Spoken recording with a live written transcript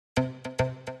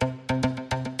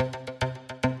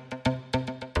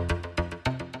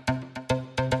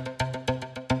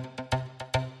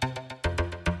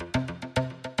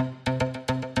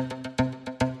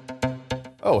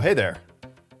Oh, hey there.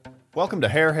 Welcome to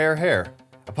Hair,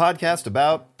 a podcast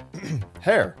about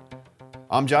hair.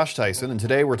 I'm Josh Tyson, and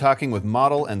today we're talking with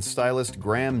model and stylist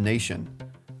Graham Nation.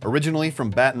 Originally from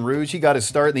Baton Rouge, he got his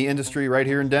start in the industry right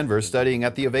here in Denver, studying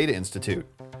at the Aveda Institute.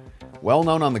 Well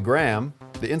known on the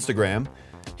Instagram,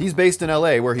 he's based in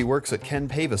LA where he works at Ken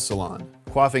Paves salon,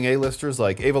 coiffing A-listers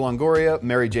like Ava Longoria,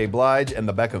 Mary J. Blige, and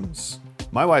the Beckhams.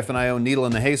 My wife and I own Needle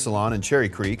in the Hay salon in Cherry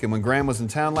Creek, and when Graham was in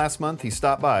town last month, he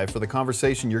stopped by for the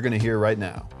conversation you're going to hear right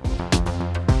now.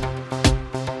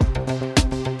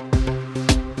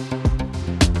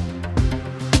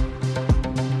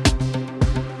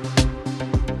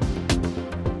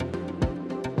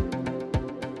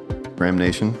 Graham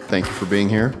Nation, thank you for being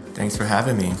here. Thanks for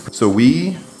having me. So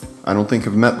I don't think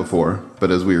have met before,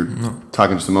 but as we were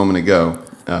talking just a moment ago,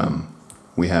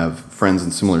 we have friends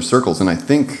in similar circles, and I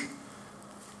think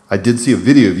I did see a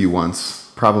video of you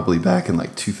once, probably back in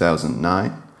like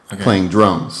 2009, playing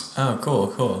drums. Oh,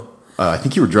 cool. I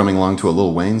think you were drumming along to a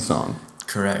Lil Wayne song.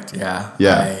 Correct, yeah.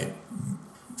 Yeah. I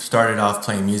started off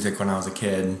playing music when I was a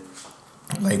kid.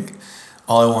 Like,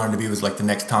 all I wanted to be was like the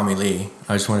next Tommy Lee.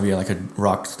 I just wanted to be like a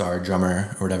rock star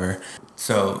drummer or whatever.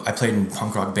 So I played in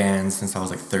punk rock bands since I was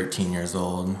like 13 years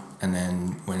old, and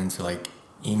then went into like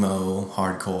emo,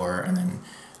 hardcore, and then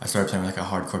I started playing with like a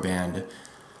hardcore band.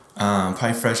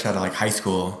 Probably fresh out of like high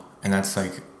school, and that's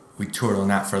like we toured on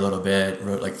that for a little bit.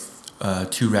 Wrote like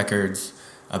 2 records,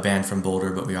 a band from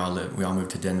Boulder, but we all moved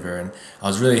to Denver, and I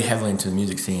was really heavily into the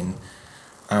music scene.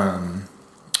 And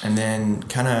then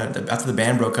kind of after the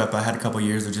band broke up, I had a couple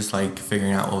years of just like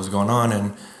figuring out what was going on,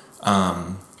 and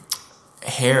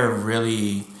hair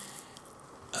really.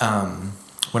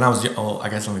 When I was I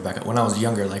guess let me back up. When I was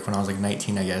younger, like when I was like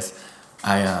 19, I guess.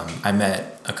 I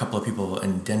met a couple of people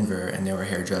in Denver, and they were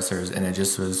hairdressers, and it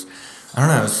just was, I don't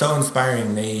know, it was so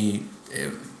inspiring.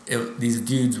 These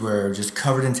dudes were just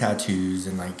covered in tattoos,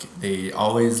 and like they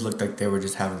always looked like they were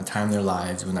just having the time of their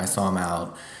lives when I saw them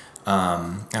out.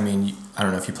 I mean, I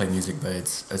don't know if you play music, but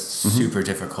it's a super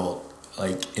difficult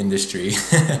like industry.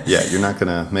 Yeah, you're not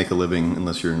gonna make a living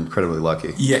unless you're incredibly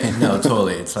lucky. Yeah, no,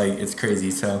 totally. It's like it's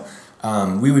crazy. So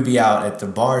we would be out at the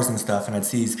bars and stuff, and I'd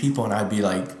see these people, and I'd be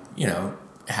like, you know,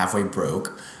 halfway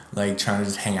broke, like trying to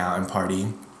just hang out and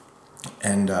party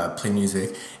and play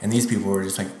music. And these people were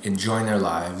just like enjoying their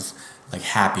lives, like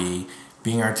happy,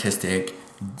 being artistic,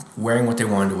 wearing what they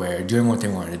wanted to wear, doing what they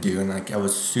wanted to do. And like I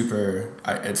was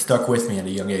it stuck with me at a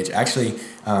young age. Actually,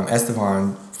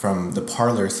 Esteban from the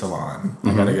Parlor Salon,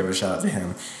 I gotta give a shout out to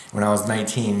him. When I was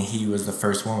 19, he was the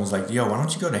first one, was like, yo, why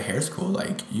don't you go to hair school?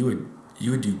 Like you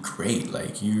would do great.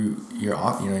 Like you're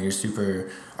off, you know, you're super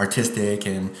artistic,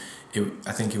 and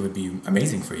I think it would be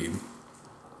amazing for you.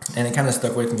 And it kind of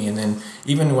stuck with me. And then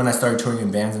even when I started touring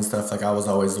in bands and stuff, like I was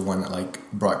always the one that like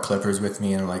brought clippers with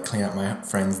me and like clean up my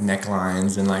friends'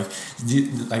 necklines and like do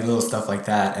like little stuff like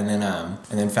that. And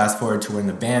then fast forward to when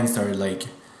the band started like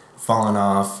falling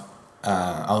off.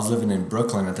 I was living in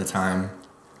Brooklyn at the time,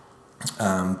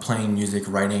 playing music,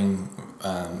 writing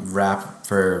rap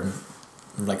for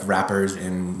like rappers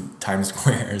in Times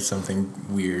Square or something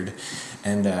weird.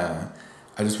 And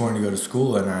I just wanted to go to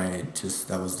school, and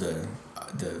that was the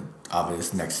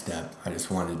obvious next step. I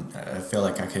feel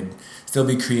like I could still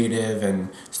be creative and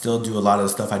still do a lot of the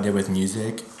stuff I did with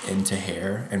music into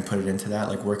hair and put it into that,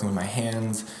 like working with my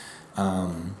hands,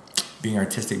 being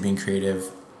artistic, being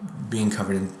creative, being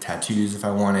covered in tattoos if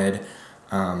I wanted.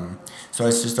 So I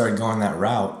just started going that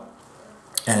route,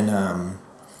 and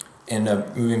ended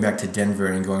up moving back to Denver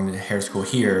and going to hair school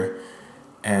here,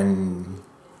 and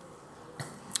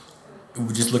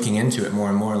just looking into it more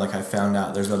and more, like I found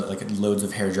out there's like loads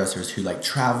of hairdressers who like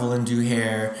travel and do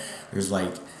hair. There's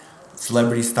like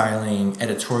celebrity styling,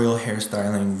 editorial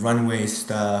hairstyling, runway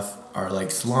stuff, or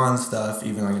like salon stuff.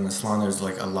 Even like in the salon, there's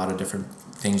like a lot of different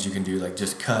things you can do, like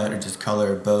just cut or just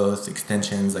color, both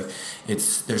extensions. Like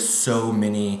there's so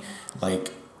many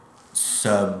like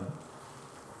sub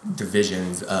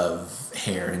divisions of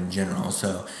hair in general.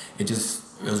 So it was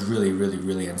really, really,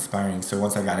 really inspiring. So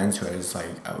once I got into it, it's like,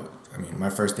 I mean, my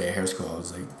first day of hair school, I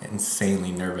was like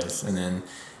insanely nervous, and then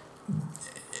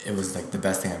it was like the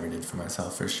best thing I ever did for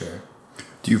myself, for sure.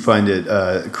 Do you find it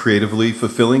creatively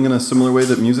fulfilling in a similar way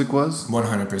that music was?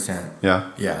 100%.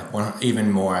 Yeah? Yeah,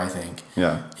 even more, I think.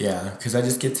 Yeah. Yeah, because I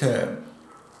just get to,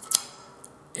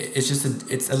 it's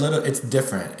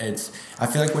different. I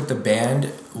feel like with the band,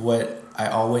 it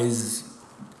was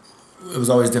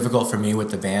always difficult for me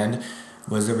with the band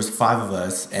was there was 5 of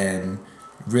us, and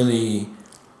really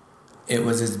it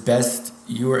was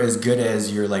you were as good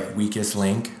as your like weakest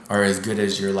link, or as good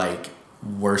as your like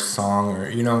worst song, or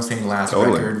you know what I'm saying, last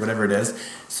Totally. record, whatever it is.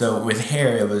 So with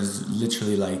hair, it was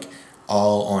literally like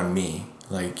all on me.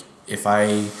 Like if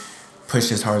I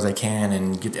push as hard as I can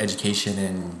and get the education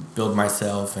and build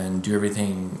myself and do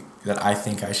everything that I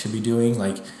think I should be doing,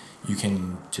 like you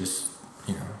can just,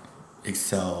 you know,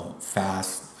 excel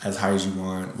fast, as high as you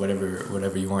want,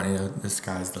 whatever you want. You know, the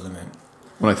sky's the limit.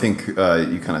 Well, I think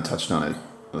you kind of touched on it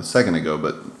a second ago,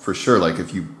 but for sure, like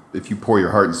if you pour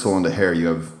your heart and soul into hair, you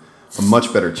have a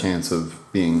much better chance of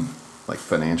being like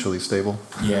financially stable.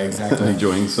 Yeah, exactly.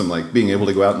 Enjoying some, like being able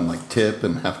to go out and like tip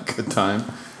and have a good time,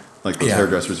 like those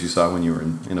hairdressers you saw when you were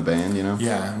in a band, you know?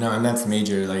 Yeah, no, and that's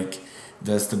major. Like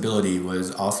the stability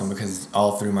was awesome because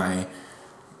all through my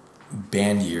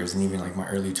band years and even like my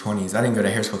early 20s, I didn't go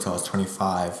to hair school till I was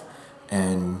 25,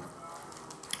 and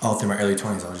all through my early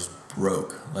 20s I was just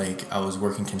broke. Like I was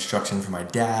working construction for my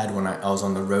dad when I was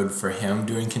on the road for him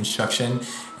doing construction,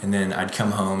 and then I'd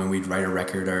come home and we'd write a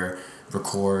record or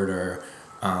record or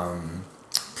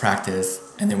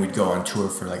practice, and then we'd go on tour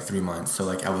for like 3 months. So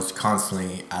like I was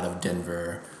constantly out of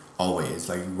Denver, always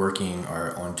like working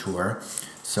or on tour.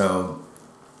 So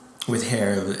with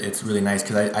hair, it's really nice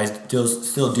because I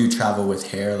still do travel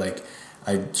with hair. Like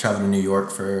I travel to New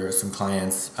York for some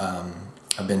clients.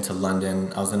 I've been to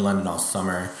London. I was in London all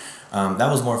summer. That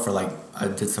was more for like, I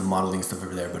did some modeling stuff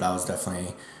over there, but I was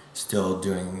definitely still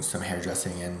doing some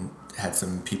hairdressing and had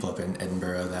some people up in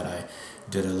Edinburgh that I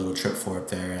did a little trip for up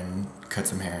there and cut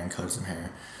some hair and colored some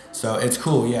hair. So it's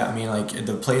cool. Yeah. I mean, like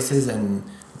the places and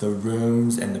the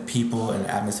rooms and the people and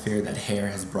the atmosphere that hair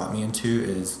has brought me into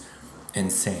is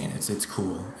insane. It's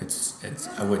cool. It's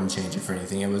I wouldn't change it for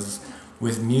anything. It was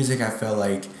with music. I felt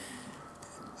like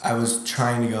I was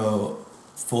trying to go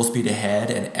full speed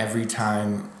ahead, and every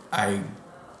time I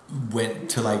went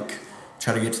to like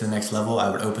try to get to the next level, I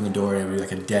would open the door and it would be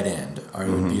like a dead end, or it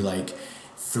would be like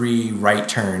 3 right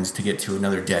turns to get to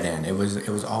another dead end. It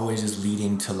was always just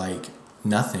leading to like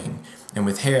nothing. And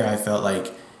with hair, I felt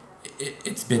like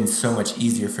it's been so much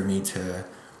easier for me to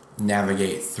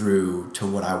navigate through to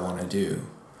what I want to do.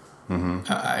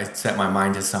 I set my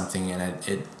mind to something, and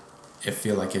it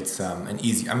feel like it's an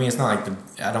easy. I mean, it's not like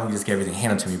I don't just get everything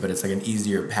handed to me, but it's like an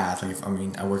easier path. Like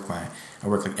I work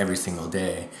like every single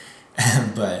day,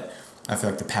 but I feel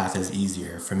like the path is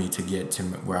easier for me to get to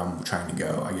where I'm trying to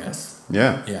go, I guess.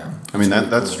 Yeah. Yeah. I mean, that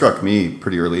cool. struck me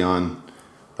pretty early on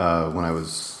when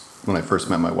I first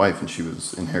met my wife and she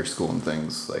was in hair school and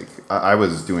things. Like I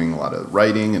was doing a lot of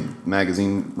writing and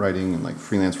magazine writing and like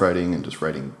freelance writing and just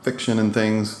writing fiction and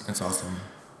things. That's awesome.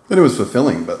 And it was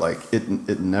fulfilling, but like it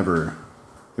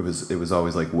was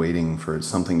always like waiting for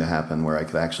something to happen where I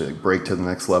could actually like break to the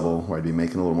next level, where I'd be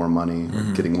making a little more money,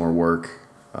 or getting more work.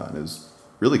 And it was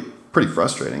really pretty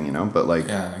frustrating, you know, but like,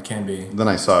 yeah, it can be. Then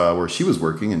I saw where she was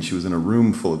working, and she was in a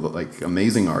room full of like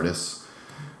amazing artists,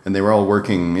 and they were all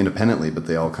working independently, but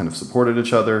they all kind of supported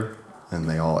each other, and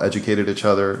they all educated each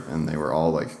other, and they were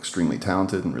all like extremely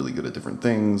talented and really good at different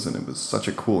things. And it was such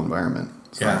a cool environment.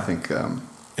 So yeah. I think,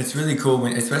 it's really cool,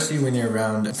 especially when you're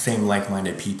around same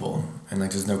like-minded people, and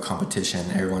like there's no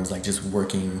competition. Everyone's like just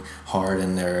working hard,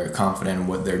 and they're confident in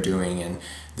what they're doing and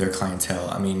their clientele.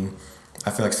 I mean,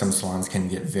 I feel like some salons can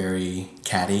get very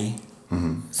catty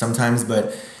sometimes,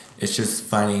 but it's just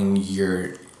finding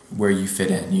where you fit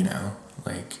in, you know?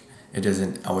 Like, it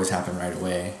doesn't always happen right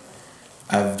away.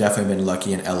 I've definitely been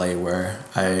lucky in LA where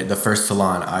the first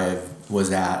salon I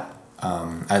was at,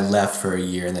 I left for a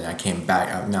year and then I came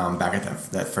back. Now I'm back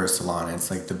at that first salon, and it's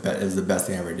like it was the best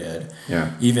thing I ever did.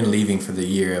 Yeah. Even leaving for the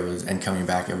year, and coming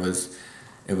back,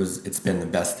 it's been the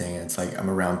best thing. It's like I'm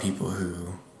around people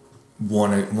who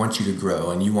want you to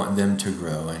grow, and you want them to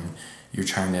grow, and you're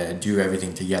trying to do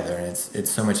everything together, and it's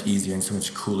so much easier and so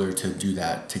much cooler to do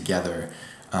that together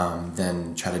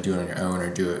than try to do it on your own, or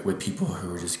do it with people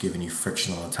who are just giving you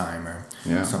friction all the time, or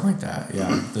something like that.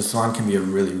 Yeah, the salon can be a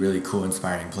really, really cool,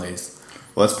 inspiring place.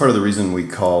 Well, that's part of the reason we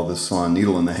call the salon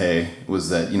Needle in the Hay, was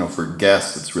that, you know, for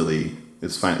guests,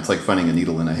 it's fine. It's like finding a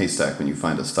needle in a haystack when you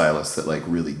find a stylist that like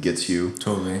really gets you.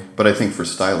 Totally. But I think for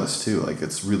stylists too, like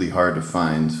it's really hard to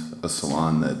find a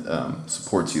salon that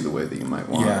supports you the way that you might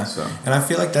want. Yeah. So. And I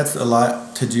feel like that's a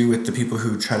lot to do with the people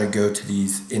who try to go to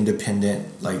these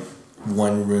independent, like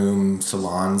one-room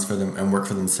salons for them and work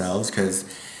for themselves, because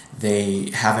they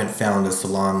haven't found a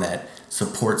salon that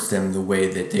supports them the way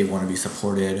that they want to be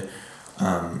supported,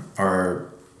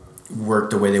 or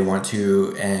work the way they want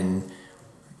to. And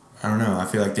I don't know, I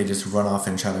feel like they just run off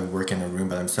and try to work in a room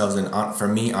by themselves. And for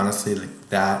me, honestly, like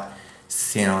that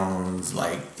sounds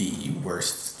like the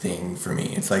worst thing for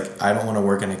me. It's like, I don't want to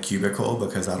work in a cubicle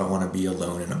because I don't want to be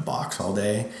alone in a box all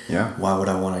day. Yeah. Why would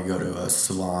I want to go to a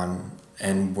salon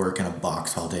and work in a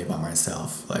box all day by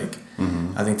myself. Like,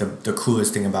 I think the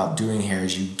coolest thing about doing hair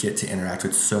is you get to interact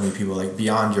with so many people, like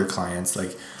beyond your clients,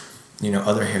 like, you know,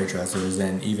 other hairdressers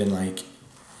and even like,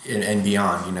 and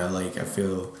beyond, you know, like I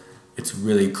feel it's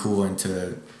really cool and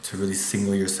to really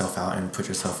single yourself out and put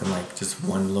yourself in like just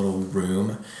one little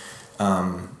room.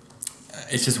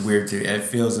 It's just weird it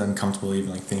feels uncomfortable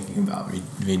even like thinking about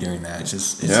me doing that.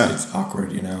 It's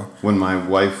awkward, you know. When my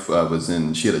wife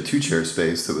she had a 2-chair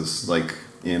space that was like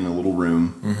in a little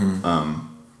room.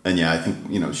 And yeah, I think,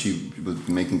 you know, she was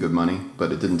making good money,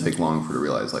 but it didn't take long for her to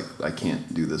realize like I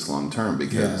can't do this long term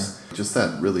because just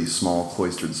that really small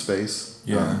cloistered space.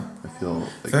 I feel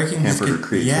like hampered her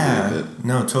creativity a bit.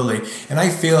 No, totally. And I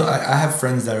feel I have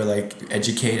friends that are like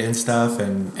educated and stuff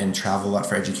and travel a lot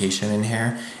for education in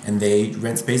hair, and they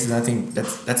rent spaces. And I think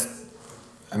that's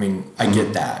I mean, I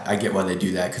get that. I get why they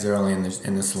do that because they're only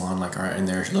in the salon like or in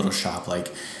their little shop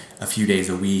like a few days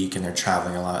a week, and they're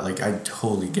traveling a lot. Like I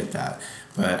totally get that.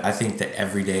 But I think that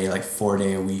everyday, like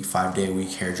 4-day a week, 5-day a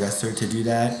week hairdresser to do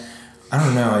that, I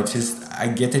don't know. I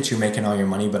get that you're making all your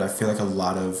money, but I feel like a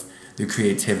lot of the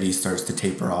creativity starts to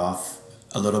taper off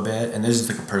a little bit. And this is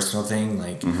like a personal thing.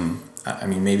 Like, I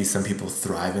mean, maybe some people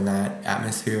thrive in that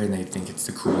atmosphere and they think it's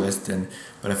the coolest.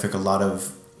 But I think a lot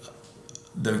of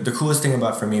the coolest thing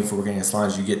about for me for working in a salon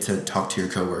is you get to talk to your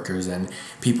coworkers and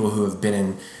people who have been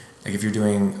in, like if you're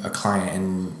doing a client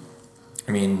and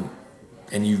I mean,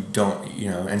 and you don't, you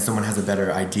know, and someone has a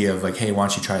better idea of like, hey, why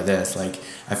don't you try this? Like,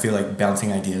 I feel like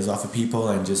bouncing ideas off of people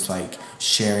and just like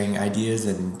sharing ideas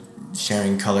and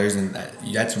sharing colors, and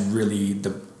that's really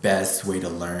the best way to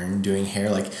learn doing hair.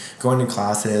 Like going to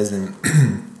classes and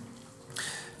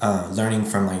learning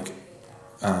from like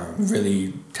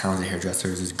really talented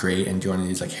hairdressers is great, and joining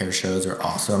these like hair shows are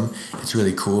awesome. It's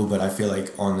really cool, but I feel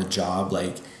like on the job,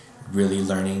 like really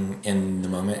learning in the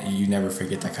moment, you never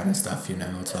forget that kind of stuff, you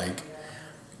know? It's like,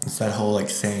 it's that whole like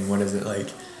saying, what is it, like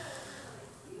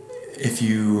if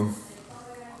you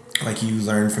like you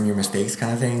learn from your mistakes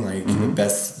kind of thing, like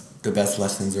the best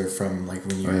lessons are from like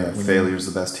when you failure's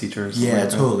the best teachers. Yeah,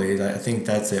 totally. I think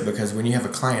that's it, because when you have a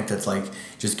client that's like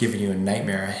just giving you a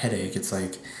nightmare, a headache, it's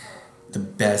like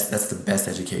that's the best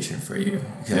education for you,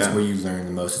 because that's where you learn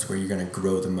the most. It's where you're going to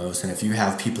grow the most. And if you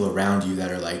have people around you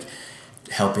that are like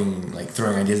helping, like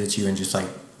throwing ideas at you and just like,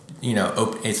 you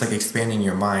know, it's like expanding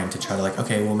your mind to try to like,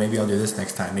 okay, well maybe I'll do this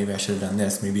next time, maybe I should have done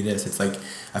this, maybe this. It's like,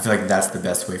 I feel like that's the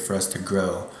best way for us to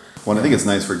grow. Well, I think it's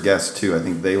nice for guests too. I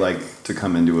think they like to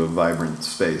come into a vibrant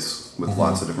space with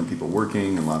lots of different people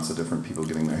working and lots of different people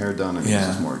getting their hair done, and it's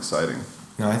just more exciting.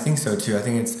 No, I think so too. I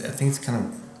think it's kind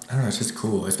of, I don't know, it's just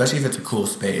cool, especially if it's a cool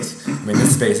space. I mean,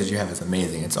 this space that you have is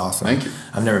amazing. It's awesome. Thank you.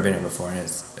 I've never been here before, and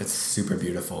it's super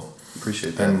beautiful.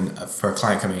 Appreciate that. And for a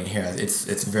client coming in here,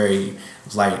 it's very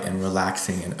light and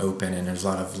relaxing and open, and there's a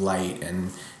lot of light,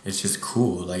 and it's just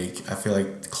cool. Like, I feel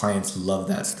like clients love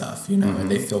that stuff, you know,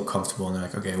 and they feel comfortable, and they're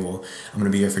like, okay, well, I'm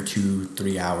going to be here for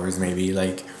 2-3 hours maybe,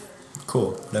 like,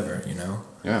 cool, whatever, you know?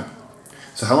 Yeah.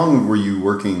 So how long were you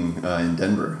working in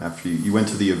Denver after you went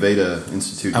to the Aveda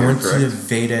Institute here, correct? I went to the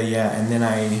Aveda, yeah, and then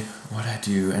what did I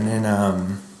do?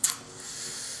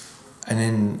 And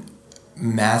then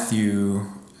Matthew,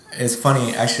 it's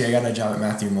funny, actually I got a job at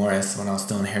Matthew Morris when I was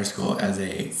still in hair school as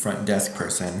a front desk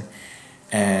person,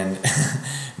 and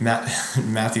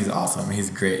Matthew's awesome, he's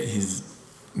great, he's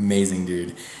amazing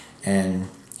dude, and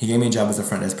he gave me a job as a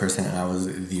front desk person, and I was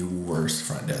the worst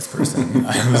front desk person.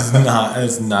 It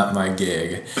was not my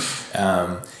gig.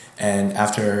 And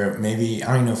after maybe, I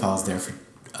don't even know if I was there for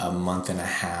a month and a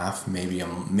half, maybe a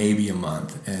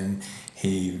month, and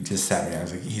he just sat me down.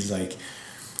 He's like,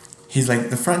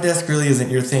 the front desk really isn't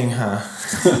your thing, huh?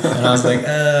 And I was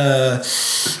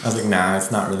like, nah,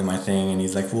 it's not really my thing. And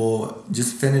he's like, well,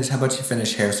 just finish. How about you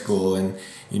finish hair school and,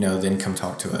 you know, then come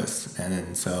talk to us. And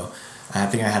then so I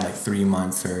think I had like 3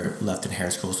 months or left in hair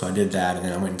school, so I did that, and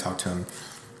then I went and talked to him.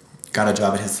 Got a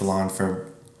job at his salon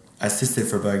assisted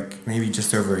for like maybe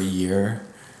just over a year,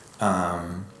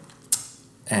 and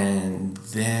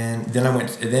then I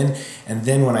went. And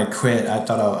then when I quit, I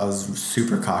thought I was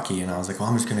super cocky, and I was like, well,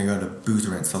 I'm just gonna go to booth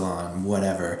rent salon,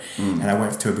 whatever. And I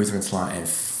went to a booth rent salon and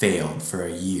failed for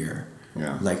a year,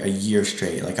 like a year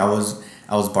straight. Like I was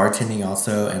bartending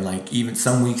also, and like even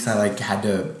some weeks I like had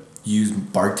to use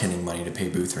bartending money to pay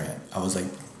booth rent. I was like,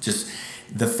 just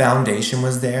the foundation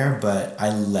was there, but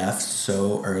I left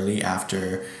so early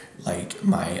after like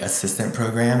my assistant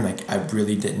program. Like I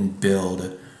really didn't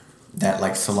build that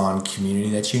like salon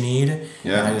community that you need.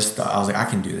 And I just thought, I was like, I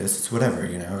can do this, it's whatever,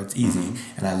 you know, it's easy.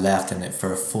 And I left, and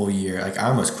for a full year, like I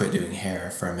almost quit doing hair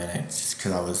for a minute just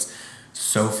because I was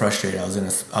so frustrated. I was in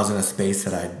a space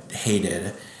that I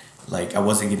hated, Like I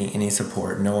wasn't getting any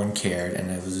support. No one cared.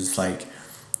 And it was just like,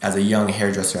 as a young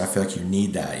hairdresser, I feel like you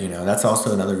need that, you know. That's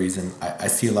also another reason I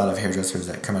see a lot of hairdressers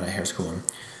that come out of hair school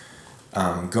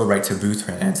and go right to booth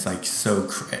rent. And it's like so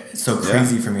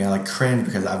crazy for me. I like cringe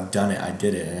because I've done it. I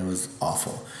did it and it was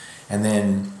awful. And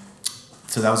then,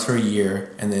 so that was for a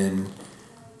year. And then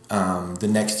the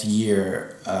next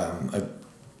year,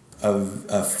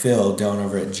 Phil down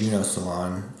over at Juno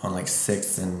Salon on like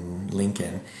 6th and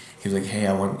Lincoln, he was like, hey,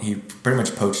 he pretty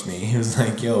much poached me. He was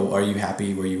like, yo, are you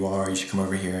happy where you are? You should come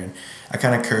over here. And I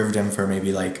kind of curved him for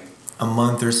maybe like a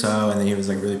month or so. And then he was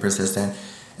like really persistent.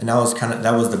 And that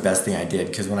was the best thing I did.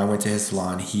 Because when I went to his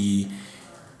salon, he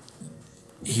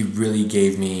really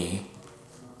gave me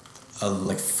a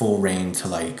like full reign to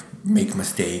like make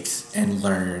mistakes and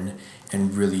learn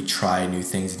and really try new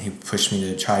things. And he pushed me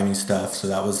to try new stuff. So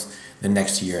that was the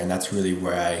next year. And that's really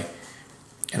where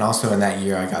and also in that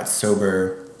year I got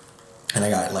sober. And I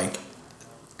got like,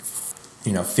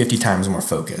 50 times more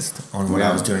focused on what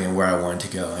I was doing and where I wanted to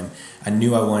go. And I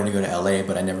knew I wanted to go to LA,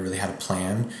 but I never really had a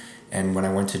plan. And when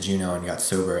I went to Juno and got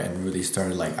sober and really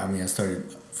started I started,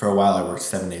 for a while I worked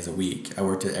 7 days a week. I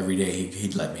worked it every day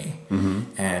he'd let me. Mm-hmm.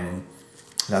 And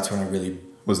that's when I really...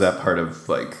 Was that part of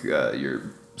like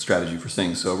your strategy for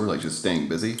staying sober, like just staying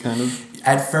busy kind of?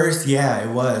 At first, yeah,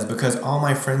 it was, because all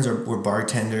my friends were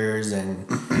bartenders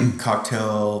and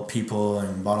cocktail people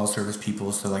and bottle service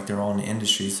people, so like they're all in the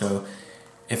industry. So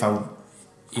if I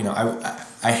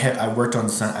worked on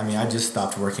I just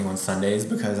stopped working on Sundays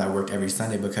because I worked every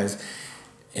Sunday because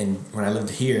when I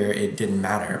lived here, it didn't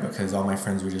matter because all my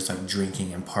friends were just like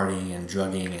drinking and partying and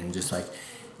drugging and just like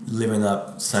living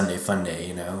up Sunday fun day,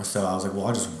 you know? So I was like, well,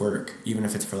 I'll just work, even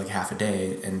if it's for like half a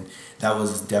day. And that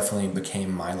was definitely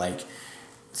became my like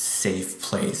safe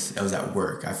place. I was at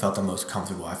work. I felt the most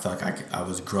comfortable. I felt like I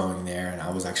was growing there and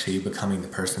I was actually becoming the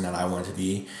person that I wanted to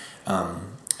be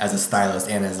as a stylist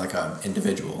and as like a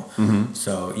individual. Mm-hmm.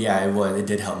 So yeah, it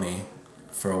did help me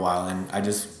for a while. And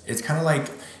it's kind of like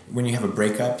when you have a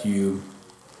breakup,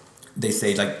 they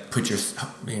say like put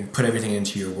everything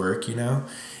into your work, you know?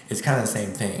 It's kind of the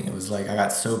same thing. It was like I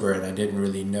got sober and I didn't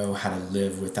really know how to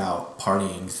live without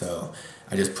partying. So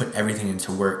I just put everything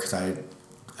into work because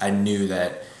I knew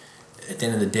that at the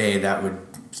end of the day that would,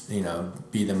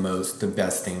 be the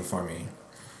best thing for me.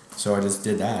 So I just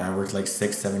did that. I worked like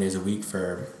 6-7 days a week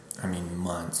for,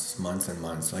 months and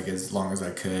months, like as long as I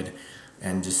could,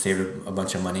 and just saved a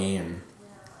bunch of money and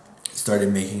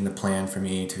started making the plan for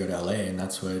me to go to LA. And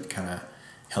that's what kind of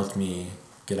helped me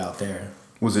get out there.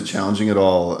 Was it challenging at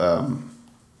all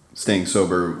staying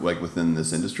sober like within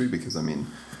this industry? Because I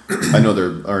know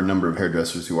there are a number of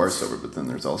hairdressers who are sober, but then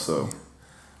there's also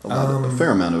a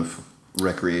fair amount of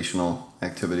recreational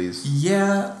activities.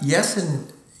 Yeah, yes,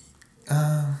 and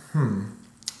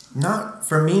not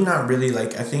for me. Not really.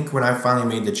 Like I think when I finally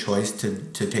made the choice to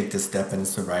take the step into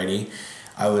sobriety,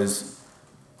 I was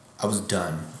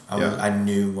done. I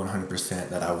knew 100%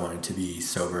 that I wanted to be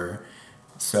sober.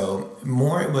 So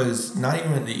more it was not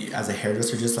even as a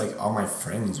hairdresser, just like all my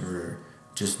friends were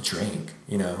just drink,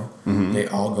 Mm-hmm. They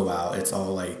all go out. It's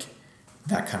all like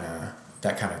that kind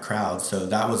of crowd. So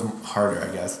that was harder,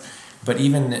 I guess. But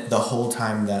even the whole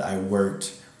time that I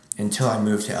worked until I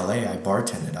moved to LA, I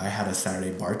bartended. I had a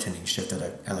Saturday bartending shift at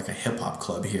like a hip hop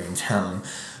club here in town.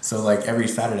 So like every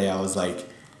Saturday I was like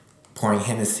pouring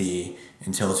Hennessy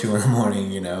until 2 a.m,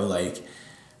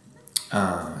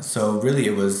 so really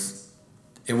it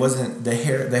wasn't the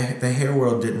hair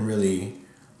world didn't really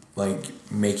like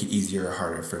make it easier or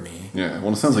harder for me. Yeah,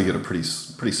 well, it sounds like you had a pretty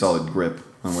solid grip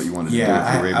on what you wanted to do.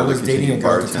 Yeah, I was dating a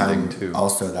girl at the time too.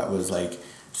 Also that was like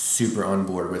super on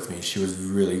board with me. She was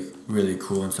really, really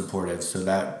cool and supportive. So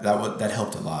that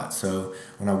helped a lot. So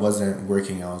when I wasn't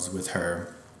working, I was with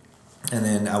her, and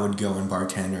then I would go and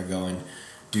bartend or go and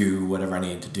do whatever I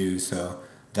needed to do. So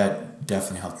that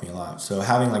definitely helped me a lot. So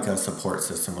having like a support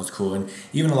system was cool. And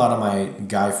even a lot of my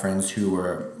guy friends who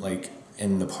were like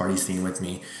in the party scene with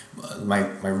me, my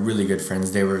really good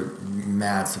friends, they were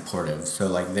mad supportive. So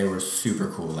like they were super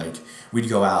cool. Like we'd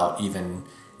go out even,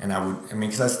 and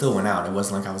because I still went out. It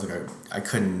wasn't like I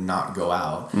couldn't not go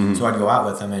out. Mm-hmm. So I'd go out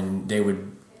with them and they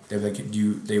would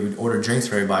order drinks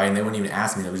for everybody and they wouldn't even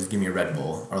ask me. They would just give me a Red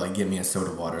Bull or like give me a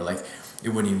soda water. Like it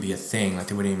wouldn't even be a thing. Like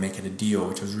they wouldn't even make it a deal,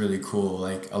 which was really cool.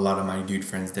 Like a lot of my dude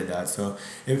friends did that. So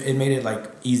it made it like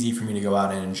easy for me to go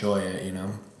out and enjoy it,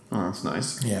 Oh, that's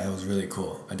nice. Yeah, it was really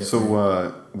cool. So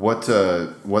what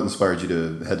inspired you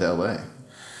to head to LA?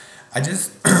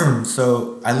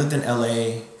 So I lived in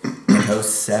LA in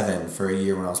 2007 for a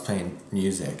year when I was playing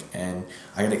music, and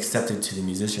I got accepted to the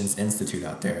Musicians Institute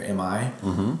out there, MI,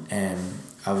 mm-hmm. and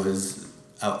I was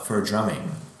out for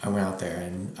drumming. I went out there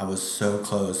and I was so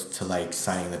close to like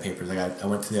signing the papers. Like I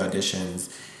went to the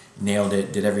auditions, nailed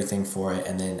it, did everything for it,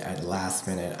 and then at the last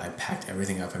minute I packed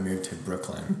everything up and moved to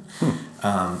Brooklyn.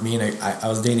 I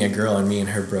was dating a girl and me and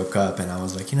her broke up, and I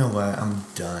was like, you know what, I'm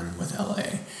done with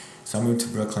LA. So I moved to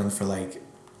Brooklyn for like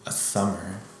a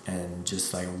summer and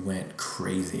just like went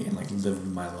crazy and like lived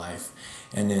my life.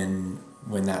 And then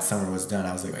when that summer was done,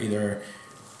 I was like, either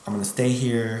I'm gonna stay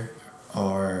here,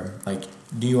 or like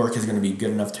New York is going to be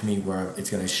good enough to me where it's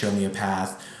going to show me a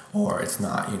path, or it's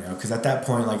not, you know, because at that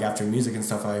point, like after music and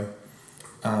stuff, I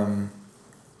kind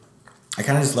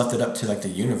of just left it up to like the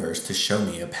universe to show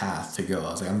me a path to go.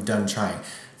 I was like, I'm done trying.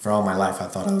 For all my life, I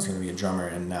thought I was going to be a drummer,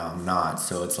 and now I'm not.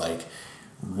 So it's like,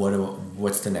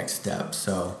 what's the next step?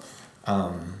 So,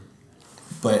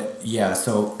 but yeah,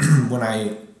 so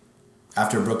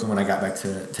after Brooklyn, when I got back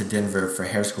to Denver for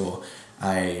hair school,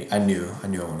 I knew I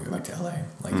wanted to go back to LA,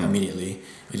 like immediately.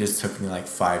 It just took me like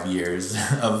 5 years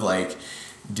of like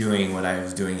doing what I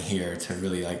was doing here to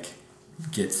really like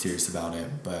get serious about it.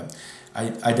 But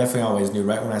I definitely always knew,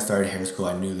 right when I started hair school,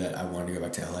 I knew that I wanted to go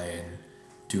back to LA and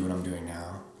do what I'm doing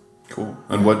now. Cool.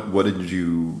 And what did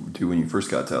you do when you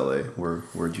first got to LA?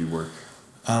 Where'd you work?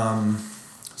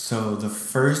 So the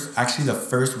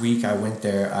first week I went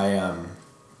there,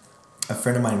 a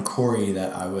friend of mine, Corey,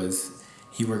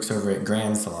 he works over at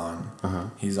Grand Salon. Uh-huh.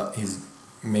 He's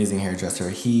amazing hairdresser.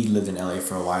 He lived in LA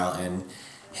for a while, and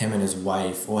him and his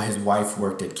wife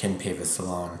worked at Ken Paves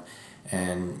salon,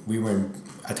 and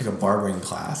I took a barbering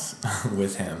class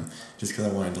with him just because I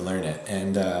wanted to learn it.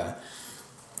 And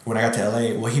when I got to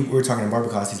LA, we were talking in barber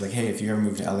class. He's like, hey, if you ever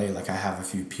move to LA, like I have a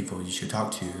few people you should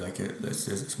talk to. Like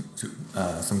there's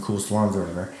some cool salons or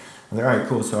whatever. I was like, all right,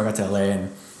 cool. So I got to LA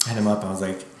and hit him up. I was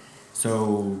like,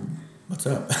 so what's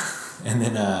up? And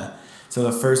then, so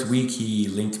the first week he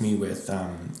linked me with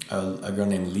a girl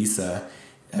named Lisa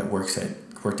that worked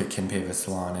at Ken Paves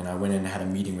salon, and I went in and had a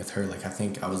meeting with her. Like I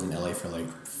think I was in LA for like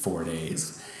 4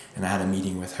 days, and I had a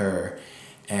meeting with her,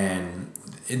 and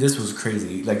this was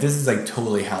crazy. Like this is like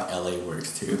totally how LA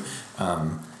works too.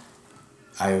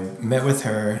 I met with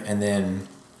her, and then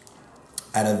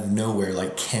out of nowhere,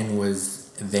 like Ken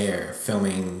was there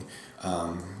filming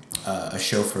a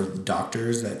show for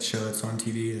doctors, that's on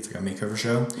TV. It's like a makeover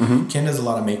show. Mm-hmm. Ken does a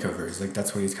lot of makeovers. Like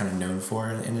that's what he's kind of known for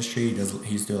in the industry.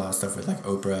 He used to do a lot of stuff with like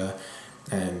Oprah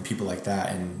and people like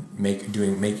that, and make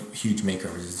huge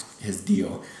makeovers is his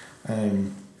deal.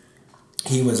 And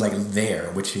he was like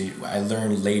there, which I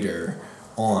learned later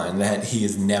on that he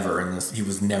was never in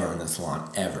the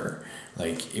salon ever.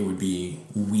 Like it would be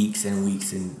weeks and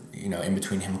weeks in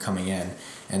between him coming in,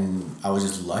 and I was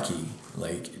just lucky,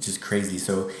 like just crazy.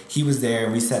 So he was there,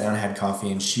 and we sat down and had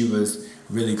coffee, and she was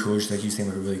really cool. She's like, you seem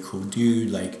like a really cool dude,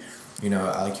 like, I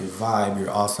like your vibe, you're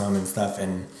awesome and stuff.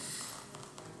 And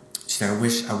she's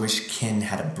like, I wish Ken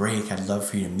had a break. I'd love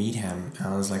for you to meet him. And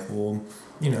I was like, well,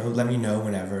 let me know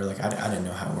whenever. Like I didn't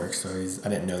know how it works, so I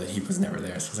didn't know that he was never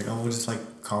there. So I was like, oh, well, just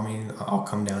like call me, I'll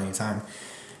come down anytime.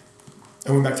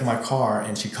 I went back to my car,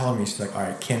 and she called me. She's like, all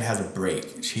right, Ken has a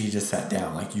break. She just sat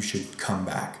down. Like, you should come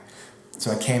back. So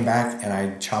I came back, and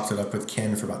I chopped it up with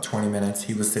Ken for about 20 minutes.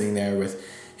 He was sitting there with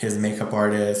his makeup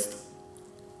artist,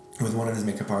 with one of his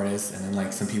makeup artists, and then,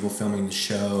 like, some people filming the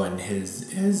show and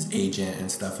his agent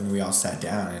and stuff. And we all sat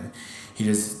down, and he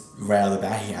just, right out of the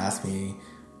bat, he asked me,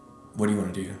 what do you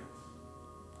want to do?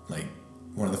 Like,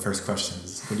 one of the first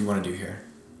questions, what do you want to do here?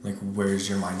 Like, where's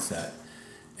your mindset?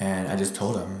 And I just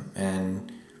told him,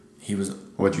 and he was...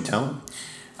 What'd you tell him?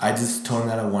 I just told him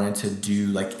that I wanted to do,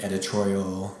 like,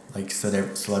 editorial, like,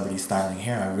 celebrity styling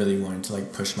hair. I really wanted to,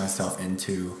 like, push myself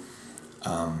into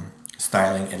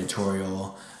styling,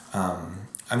 editorial.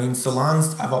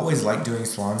 Salons, I've always liked doing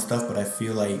salon stuff, but I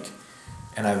feel like,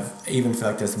 and I even feel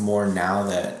like this more now,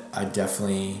 that I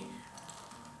definitely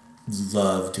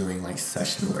love doing, like,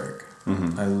 session work.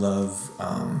 Mm-hmm. I love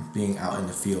being out in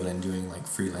the field and doing like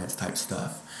freelance type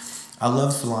stuff. I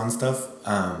love salon stuff.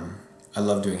 I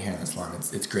love doing hair in the salon.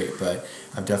 It's great, but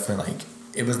I've definitely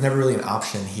it was never really an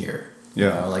option here.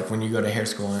 Yeah. Like when you go to hair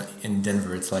school in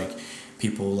Denver, it's like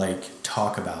people like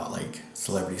talk about like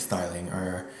celebrity styling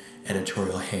or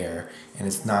editorial hair, and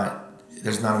there's not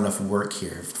enough work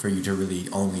here for you to really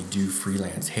only do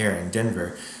freelance hair in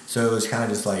Denver. So it was kind of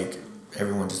just like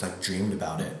everyone just like dreamed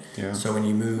about it. Yeah. So when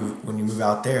you move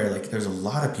out there, like there's a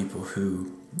lot of people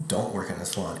who don't work in a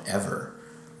salon ever.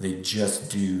 They just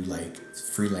do like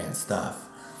freelance stuff.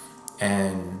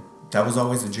 And that was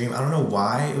always a dream. I don't know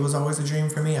why it was always a dream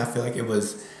for me. I feel like it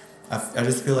was, I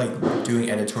just feel like doing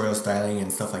editorial styling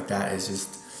and stuff like that is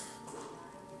just,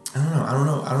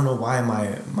 I don't know why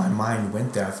my mind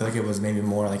went there. I feel like it was maybe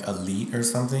more like elite or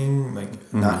something.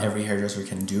 Like not every hairdresser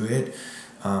can do it,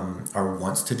 or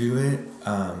wants to do it.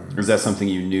 Or is that something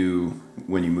you knew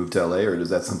when you moved to LA, or is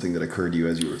that something that occurred to you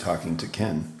as you were talking to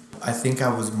Ken? I think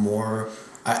I was more.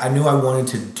 I knew I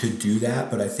wanted to do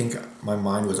that, but I think my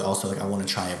mind was also like I want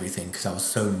to try everything because I was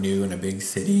so new in a big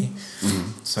city.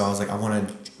 So I was like I want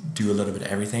to do a little bit of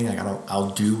everything. Like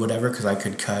I'll do whatever because I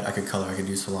could cut, I could color, I could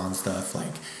do salon stuff.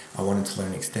 Like I wanted to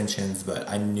learn extensions, but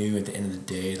I knew at the end of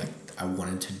the day like I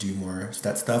wanted to do more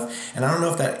that stuff. And I don't know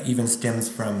if that even stems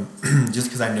from just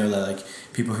because I know that like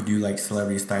people who do like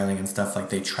celebrity styling and stuff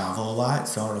like they travel a lot.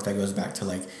 So I don't know if that goes back to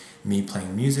like me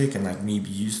playing music and like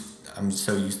I'm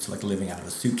so used to like living out of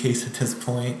a suitcase at this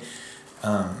point.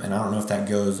 And I don't know if that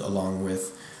goes along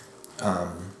with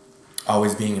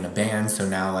always being in a band. So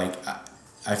now like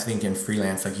I think in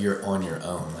freelance like you're on your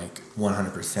own like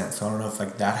 100%. So I don't know if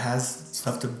like that has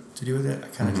stuff to do with it. I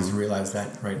kind of just realized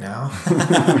that right now.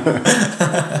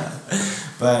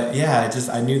 But yeah,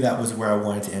 I knew that was where I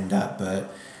wanted to end up.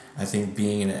 But I think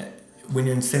when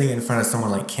you're sitting in front of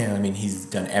someone like Ken, I mean, he's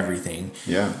done everything.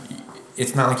 Yeah.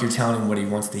 It's not like you're telling him what he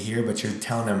wants to hear, but you're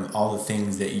telling him all the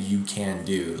things that you can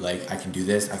do. Like, I can do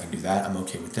this, I can do that, I'm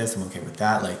okay with this, I'm okay with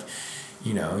that. Like,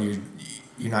 you know,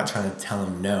 you're not trying to tell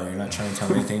him no, you're not trying to tell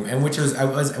him anything. And it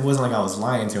wasn't like I was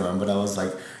lying to him, but I was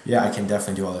like, yeah, I can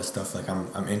definitely do all this stuff. Like,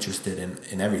 I'm interested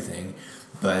in everything.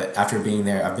 But after being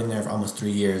there, I've been there for almost 3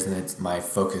 years, and my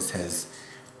focus has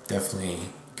definitely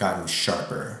gotten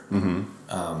sharper in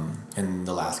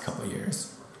the last couple of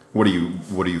years. What are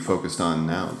you focused on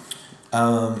now?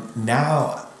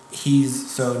 Now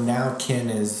Ken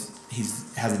has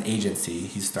an agency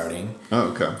he's starting.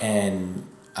 Oh, okay. And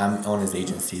I'm on his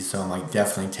agency, so I'm like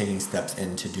definitely taking steps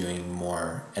into doing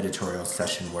more editorial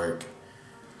session work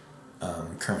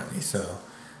currently. So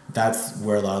that's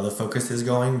where a lot of the focus is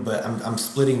going, but I'm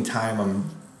splitting time. I'm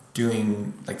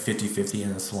doing like 50-50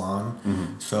 in the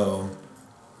salon. So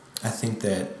I think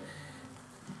that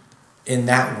in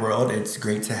that world, it's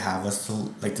great to have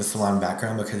the salon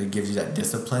background because it gives you that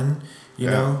discipline, you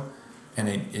know, and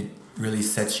it really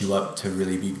sets you up to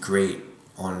really be great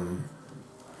on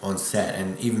set.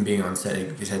 And even being on set,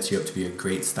 it sets you up to be a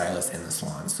great stylist in the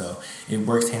salon. So it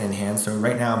works hand in hand. So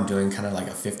right now I'm doing kind of like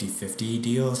a 50-50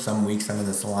 deal. Some weeks I'm in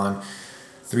the salon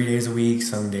 3 days a week.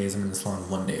 Some days I'm in the salon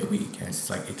 1 day a week. And it's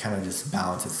like it kind of just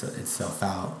balances itself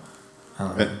out.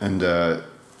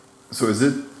 So is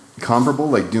it comparable,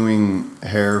 like doing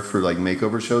hair for like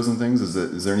makeover shows and things?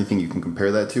 Is there anything you can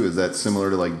compare that to? Is that similar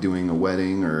to like doing a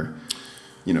wedding or,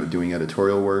 you know, doing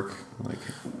editorial work? Like,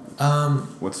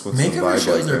 what's the makeover vibe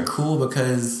shows like are cool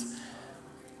because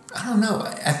I don't know.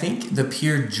 I think the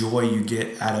pure joy you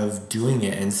get out of doing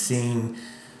it and seeing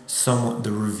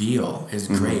the reveal is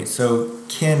great. So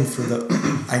Ken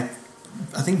I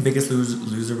think Biggest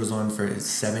Loser was on for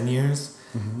 7 years.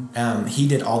 He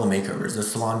did all the makeovers. The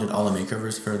salon did all the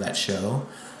makeovers for that show,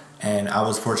 and I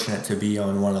was fortunate to be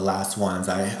on one of the last ones.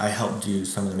 I helped do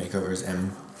some of the makeovers,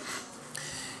 and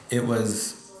it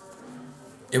was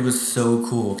so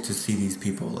cool to see these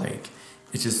people. Like,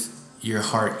 it's just your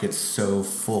heart gets so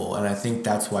full, and I think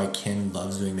that's why Ken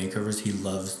loves doing makeovers. He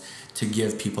loves to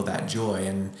give people that joy,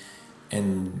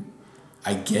 and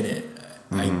I get it.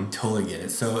 I totally get it.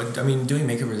 So I mean, doing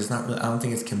makeovers is not really. I don't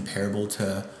think it's comparable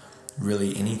to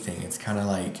really anything. It's kind of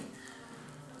like,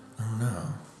 I don't know,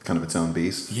 kind of its own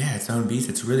beast. Yeah, its own beast.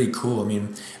 It's really cool. I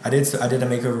mean, I did a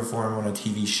makeover for him on a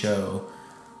TV show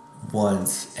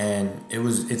once, and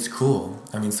it's cool.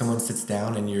 I mean, someone sits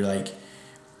down and you're like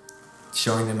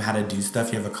showing them how to do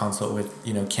stuff. You have a consult with,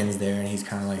 you know, Ken's there, and he's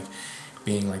kind of like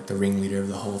being like the ringleader of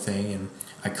the whole thing. And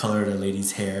I colored a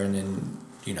lady's hair, and then,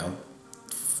 you know,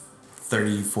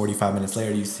 30-45 minutes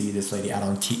later, you see this lady out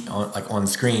on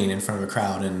screen in front of a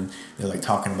crowd, and they're like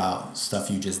talking about stuff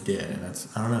you just did, and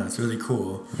I don't know, it's really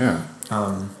cool. Yeah.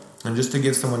 And just to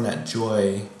give someone that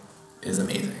joy is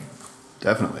amazing.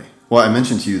 Definitely. Well, I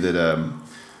mentioned to you that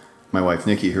my wife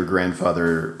Nikki, her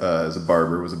grandfather was a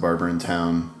barber in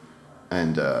town,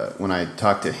 and when I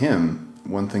talked to him,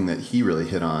 one thing that he really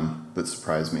hit on that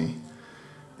surprised me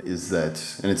is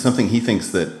that, and it's something he thinks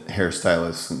that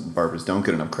hairstylists and barbers don't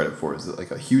get enough credit for, is that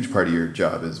like a huge part of your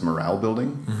job is morale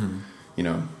building. You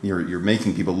know, you're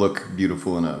making people look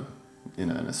beautiful in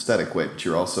an aesthetic way, but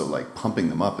you're also like pumping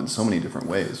them up in so many different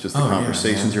ways. Just the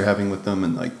conversations you're having with them,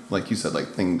 and like you said, like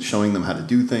things, showing them how to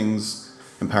do things,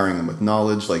 empowering them with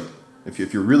knowledge. Like if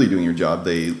you're really doing your job,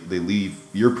 they leave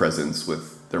your presence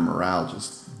with their morale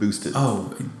just boosted.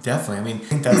 Oh, definitely. I mean, I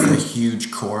think that's a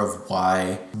huge core of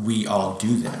why we all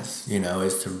do this, you know,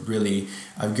 is to really,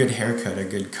 a good haircut, a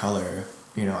good color.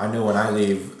 You know, I know when I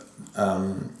leave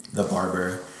the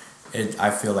barber,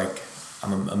 I feel like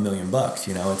I'm $1 million,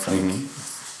 you know, it's like,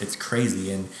 it's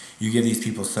crazy. And you give these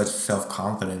people such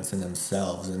self-confidence in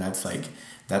themselves. And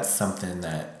that's something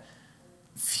that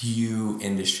few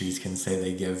industries can say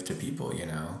they give to people, you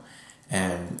know?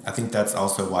 And I think that's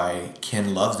also why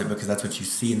Ken loves it, because that's what you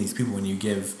see in these people when you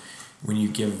give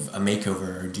a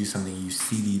makeover or do something, you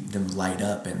see them light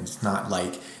up, and it's not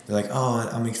like they're like, oh,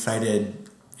 I'm excited.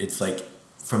 It's like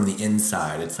from the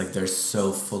inside, it's like they're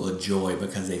so full of joy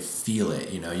because they feel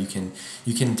it. You know, you can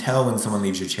tell when someone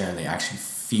leaves your chair and they actually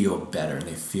feel better and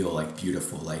they feel like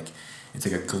beautiful, like it's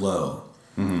like a glow.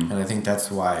 And I think that's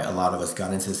why a lot of us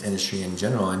got into this industry in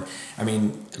general. And I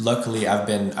mean, luckily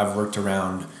I've worked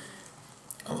around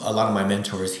a lot of my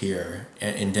mentors here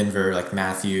in Denver, like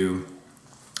Matthew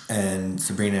and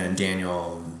Sabrina and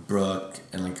Daniel and Brooke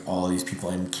and like all these people,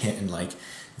 and Kent, and like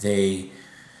they're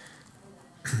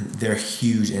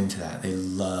huge into that. They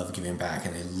love giving back,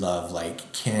 and they love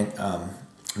like Kent.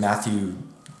 Matthew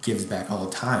gives back all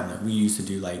the time. Like we used to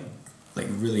do like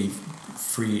really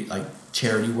free like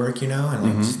charity work, you know, and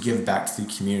like just give back to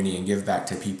the community and give back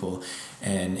to people.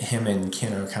 And him and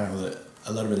Ken are kind of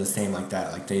a little bit the same like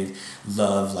that. Like they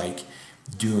love like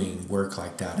doing work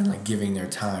like that and like giving their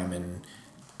time and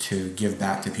to give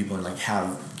back to people and like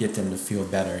get them to feel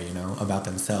better, you know, about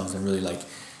themselves, and really like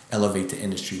elevate the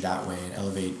industry that way and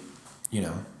elevate, you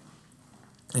know,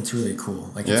 it's really cool.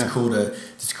 Like it's cool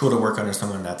to work under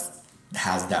someone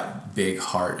has that big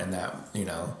heart and that, you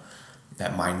know,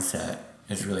 that mindset.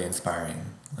 It's really inspiring.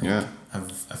 Like,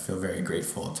 I feel very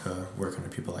grateful to work under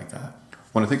people like that.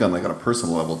 Well, I think on a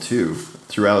personal level too,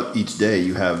 throughout each day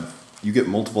you get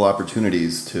multiple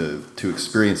opportunities to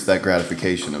experience that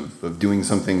gratification of doing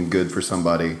something good for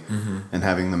somebody and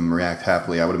having them react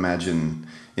happily. I would imagine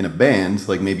in a band,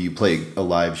 like maybe you play a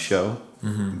live show,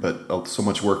 but so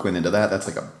much work went into that. That's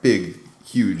like a big,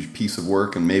 huge piece of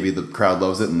work, and maybe the crowd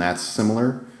loves it, and that's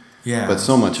similar. Yeah. But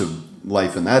so much of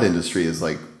life in that industry is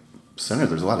like centered.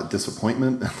 There's a lot of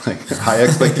disappointment, like high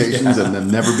expectations, and then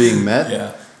never being met.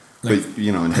 Yeah. Like, but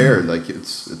you know, in hair, like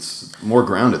it's more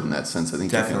grounded in that sense. I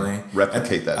think definitely you can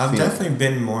replicate that. I've definitely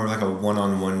been more like a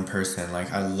one-on-one person.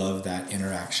 Like I love that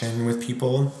interaction with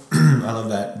people. I love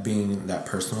that being that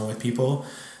personal with people.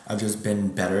 I've just been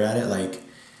better at it. Like,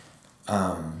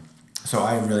 so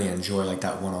I really enjoy like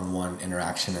that one-on-one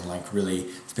interaction and like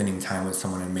really spending time with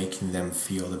someone and making them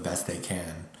feel the best they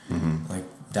can. Like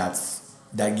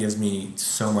that gives me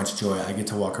so much joy. I get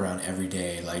to walk around every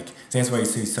day. Like, I think that's why you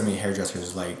see so many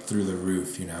hairdressers like through the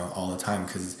roof, you know, all the time,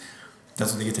 because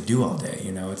that's what they get to do all day.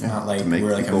 You know, it's not like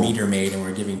we're like a meter maid and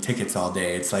we're giving tickets all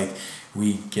day. It's like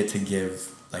we get to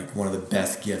give like one of the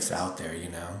best gifts out there, you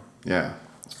know? Yeah,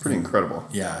 it's pretty incredible.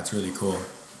 Yeah, it's really cool.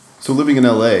 So living in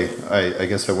LA, I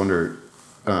guess I wonder,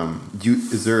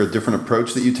 is there a different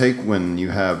approach that you take when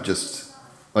you have just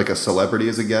like a celebrity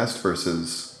as a guest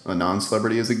versus a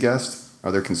non-celebrity as a guest?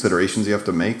 Are there considerations you have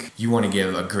to make? You want to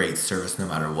give a great service no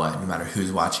matter what, no matter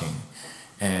who's watching.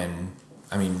 And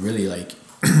I mean, really like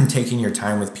taking your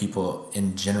time with people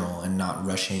in general and not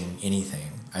rushing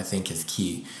anything, I think is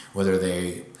key. Whether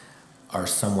they are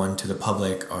someone to the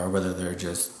public or whether they're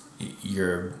just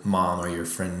your mom or your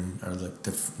friend or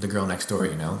the girl next door,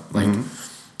 you know? Like,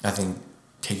 I think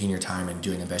taking your time and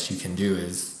doing the best you can do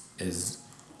is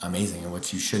amazing and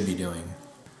what you should be doing.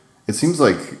 It seems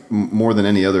like more than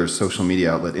any other social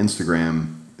media outlet,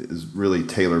 Instagram is really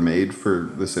tailor-made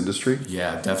for this industry.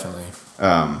 Yeah, definitely.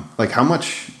 Like how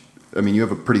much, I mean, you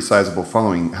have a pretty sizable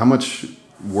following. How much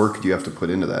work do you have to put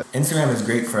into that? Instagram is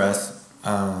great for us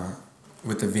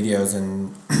with the videos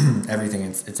and everything.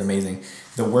 It's amazing.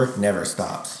 The work never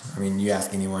stops. I mean, you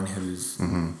ask anyone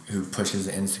who pushes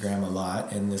Instagram a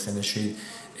lot in this industry,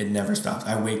 it never stops.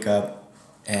 I wake up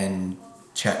and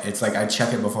check. It's like I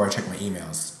check it before I check my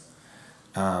emails.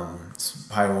 It's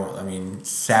probably I mean,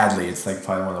 sadly, it's like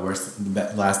probably one of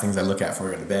the last things I look at before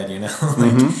I go to bed, you know,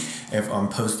 like if I'm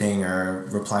posting or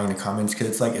replying to comments, because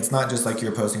it's like, it's not just like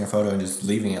you're posting a photo and just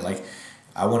leaving it. Like,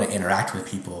 I want to interact with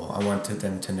people. I want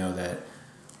them to know that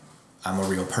I'm a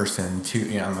real person too.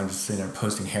 You know, I'm not just sitting there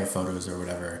posting hair photos or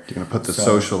whatever. You're going to put the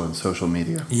social in social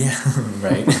media. Yeah,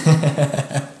 right.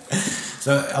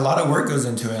 So a lot of work goes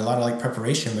into it, a lot of like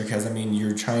preparation, because I mean,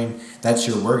 that's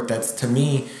your work. That's, to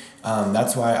me,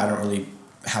 that's why I don't really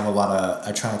have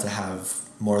I try not to have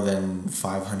more than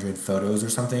 500 photos or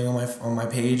something on my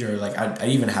page, or like I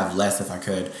even have less if I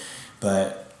could,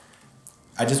 but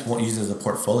I just won't use it as a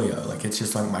portfolio. Like, it's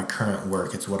just like my current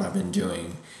work. It's what I've been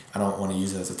doing. I don't want to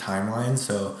use it as a timeline.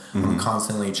 So I'm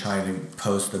constantly trying to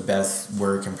post the best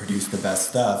work and produce the best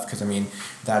stuff. Cause I mean,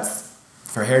 that's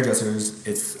for hairdressers,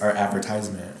 it's our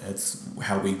advertisement. It's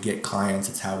how we get clients.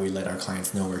 It's how we let our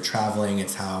clients know we're traveling.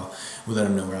 It's how we let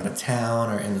them know we're out of town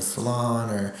or in the salon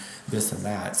or this and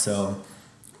that. So,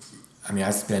 I mean,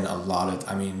 I spend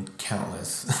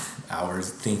countless hours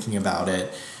thinking about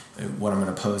it, what I'm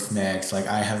gonna post next. Like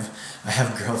I have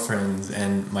girlfriends,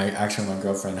 and my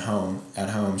girlfriend at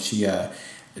home, she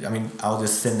I'll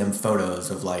just send them photos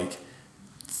of like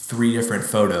 3 different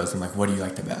photos. I'm like, what do you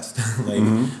like the best? Like,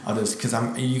 I'll just, because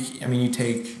you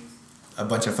take a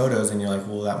bunch of photos and you're like,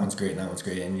 well, that one's great and that one's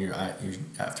great, and you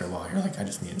after a while you're like, I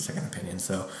just need a second opinion.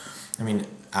 So, I mean,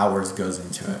 hours goes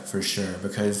into it for sure,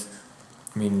 because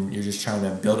I mean, you're just trying to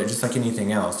build it just like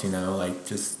anything else, like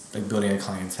just like building a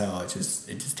clientele. It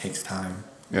just takes time.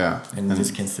 Yeah. And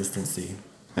just consistency.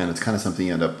 And it's kind of something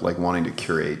you end up like wanting to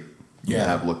curate. Yeah.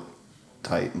 Have look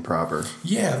tight and proper.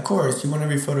 Yeah, of course. You want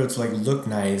every photo to like look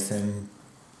nice. And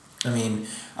I mean,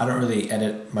 I don't really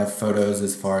edit my photos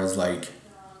as far as like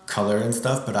color and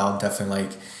stuff, but I'll definitely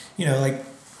like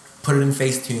put it in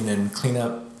Facetune and clean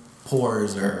up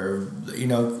pores, or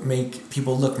make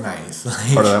people look nice.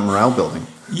 Like, part of that morale building.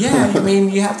 Yeah, I mean,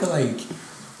 you have to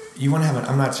you want to have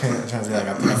I'm not trying to say like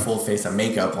I put a full face of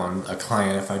makeup on a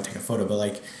client if I take a photo, but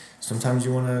like sometimes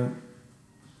you want to.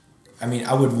 I mean,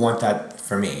 I would want that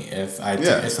for me if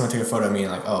someone took a photo of me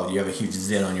and like, oh, you have a huge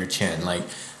zit on your chin, like,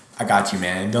 I got you,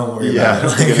 man. Don't worry about it.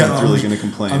 Like, I'm really going to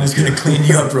complain. I'm just going to clean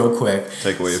you up real quick.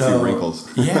 Take away a few wrinkles.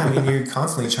 Yeah, I mean, you're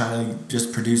constantly trying to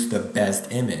just produce the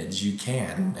best image you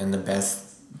can, and the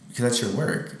best, because that's your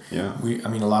work. Yeah. A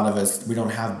lot of us, we don't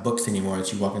have books anymore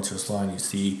that you walk into a salon and you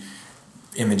see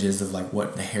images of like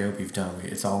what the hair we've done.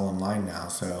 It's all online now,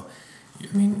 so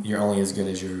I mean, you're only as good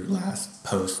as your last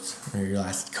post or your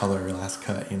last color or last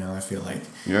cut. I feel like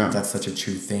that's such a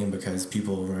true thing, because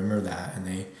people remember that and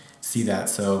they see that.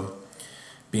 So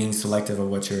being selective of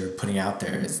what you're putting out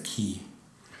there is key.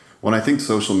 Well, I think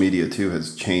social media too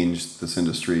has changed this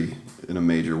industry in a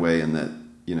major way, in that,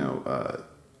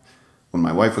 when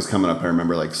my wife was coming up, I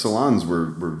remember like salons were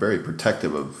very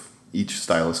protective of each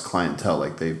stylist clientele.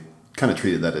 Like they kind of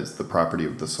treated that as the property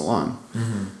of the salon,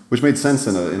 which made sense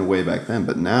in a way back then.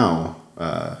 But now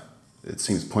it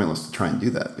seems pointless to try and do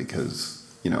that, because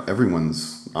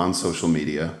everyone's on social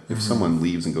media. If someone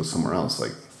leaves and goes somewhere else,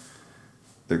 like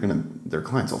their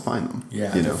clients will find them.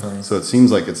 Yeah, definitely. So it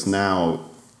seems like it's now.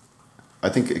 I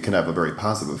think it can have a very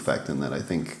positive effect in that I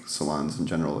think salons in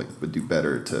general would do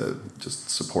better to just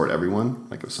support everyone.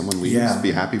 Like if someone leaves,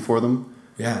 be happy for them.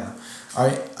 Yeah,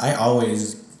 I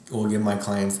always will give my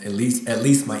clients at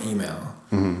least my email.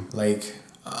 Like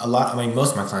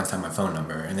most of my clients have my phone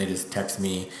number, and they just text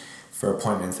me for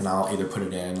appointments, and I'll either put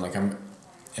it in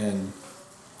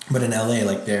but in LA,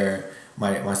 like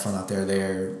my salon out there,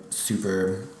 they're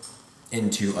super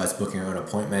into us booking our own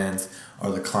appointments,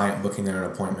 or the client booking their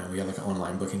own appointment. We have like an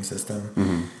online booking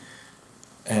system.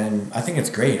 And I think it's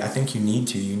great. I think you need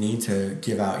to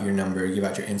give out your number, give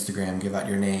out your Instagram, give out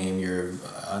your name, your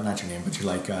not your name, but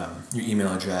your your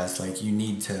email address. Like you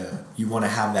want to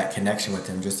have that connection with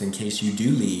them, just in case you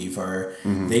do leave, or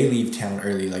they leave town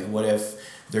early. Like what if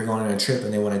they're going on a trip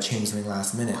and they want to change something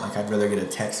last minute? Like I'd rather get a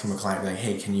text from a client like,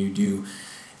 hey, can you do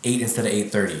 8 instead of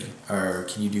 8:30, or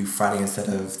can you do Friday instead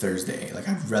of Thursday? Like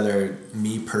I'd rather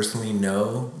me personally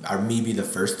know, or me be the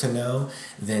first to know,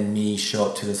 than me show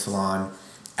up to the salon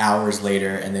hours later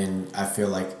and then I feel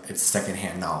like it's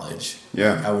secondhand knowledge.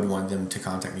 Yeah. Like I would want them to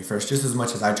contact me first, just as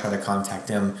much as I try to contact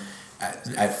them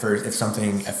at first. If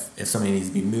something needs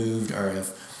to be moved, or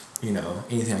if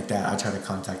anything like that, I try to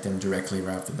contact them directly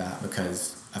right off the bat,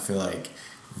 because I feel like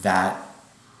that,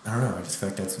 I don't know, I just feel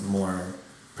like that's more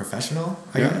professional,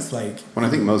 I guess. Like when I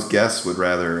think most guests would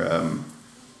rather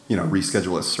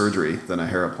reschedule a surgery than a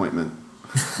hair appointment.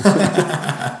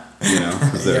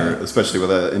 Because they're especially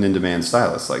with an in-demand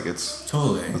stylist, like it's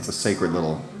a sacred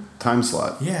little time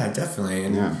slot. Yeah, definitely.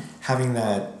 And having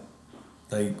that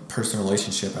like personal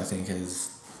relationship, I think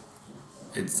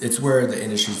it's where the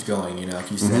industry's going.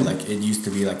 Like you said, like it used to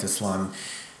be like the salon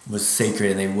was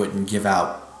sacred, and they wouldn't give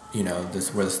out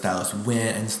this where the stylist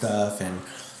went and stuff, and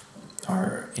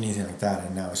or anything like that.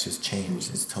 And now it's just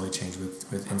changed. It's totally changed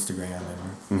with Instagram,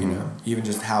 and even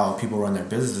just how people run their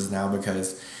businesses now,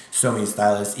 because so many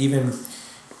stylists, even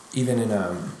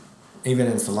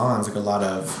in salons, like a lot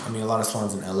of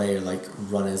salons in LA are like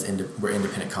run as we're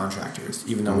independent contractors,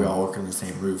 even though we all work on the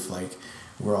same roof. Like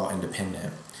we're all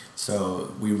independent,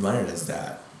 so we run it as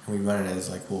that. And we run it as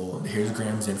like, well, here's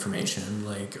Graham's information,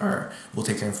 or we'll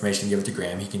take the information, give it to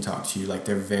Graham, he can talk to you. Like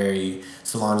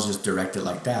salons just direct it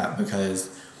like that, because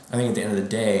I think at the end of the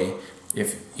day,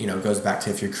 if, it goes back to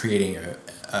if you're creating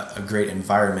a great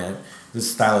environment, the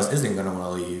stylist isn't going to want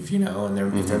to leave, and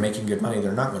if they're making good money,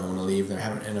 they're not going to want to leave. They're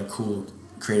having in a cool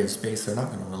creative space, they're not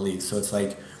going to want to leave. So it's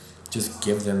like, just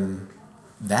give them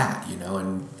that,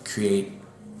 and create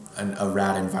a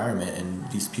rad environment,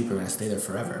 and these people are going to stay there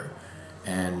forever.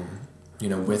 And,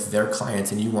 with their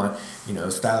clients, and you want,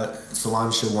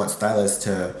 salons should want stylists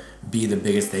to be the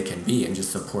biggest they can be and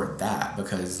just support that,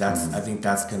 because I think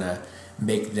that's going to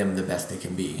make them the best they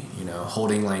can be,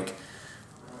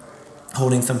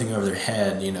 holding something over their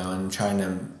head, and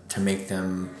trying to make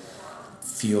them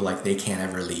feel like they can't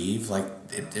ever leave, like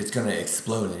it's going to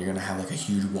explode, and you're going to have like a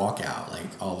huge walkout, like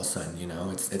all of a sudden,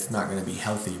 it's not going to be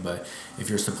healthy. But if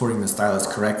you're supporting the stylist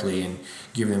correctly and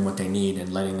giving them what they need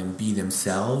and letting them be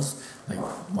themselves, like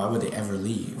why would they ever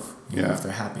leave if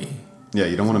they're happy? Yeah,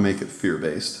 you don't want to make it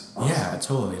fear-based. Yeah,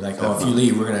 totally. Like, if you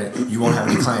leave, you won't have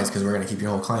any clients because we're going to keep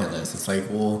your whole client list. It's like,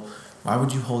 well, why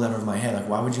would you hold that over my head? Like,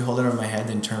 why would you hold it over my head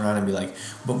and turn around and be like,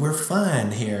 but we're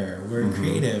fun here. We're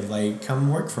creative. Like, come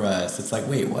work for us. It's like,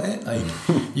 wait, what? Like,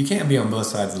 you can't be on both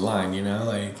sides of the line,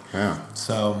 Yeah.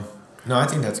 So, no, I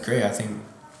think that's great. I think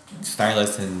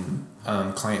stylists and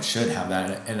clients should have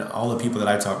that. And all the people that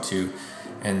I talk to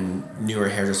and newer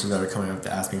hairdressers that are coming up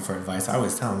to ask me for advice, I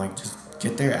always tell them, like, just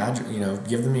get their address,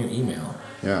 give them your email.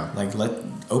 Yeah. Like,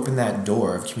 open that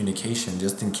door of communication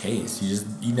just in case.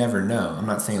 You never know. I'm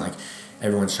not saying like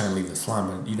everyone's trying to leave the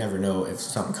salon, but you never know if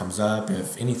something comes up,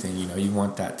 if anything, you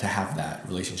want that to have that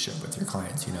relationship with your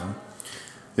clients,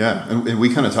 Yeah. And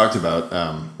we kind of talked about,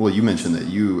 you mentioned that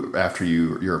you, after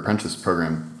your apprentice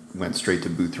program went straight to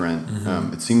booth rent.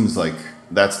 It seems like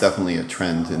that's definitely a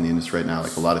trend in the industry right now.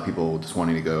 Like a lot of people just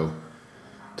wanting to go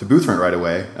to booth rent right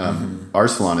away. Our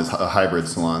salon is a hybrid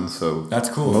salon, so that's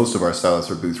cool. Most of our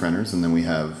stylists are booth renters, and then we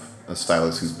have a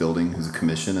stylist who's a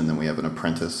commission, and then we have an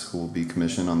apprentice who will be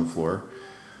commissioned on the floor.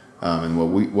 And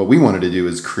what we wanted to do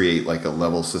is create like a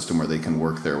level system where they can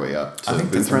work their way up to I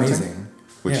think booth that's renting.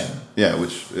 amazing.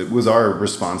 Which it was our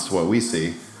response to what we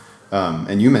see.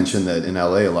 And you mentioned that in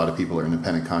LA, a lot of people are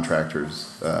independent contractors.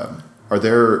 Are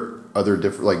there other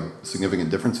significant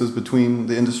differences between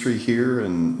the industry here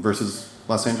and versus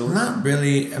Los Angeles? Not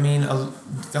really. I mean,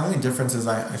 the only difference is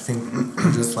I think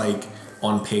are just like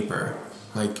on paper,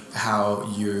 like how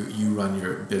you run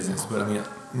your business. But I mean,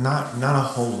 not a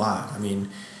whole lot. I mean,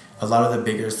 a lot of the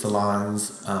bigger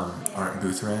salons aren't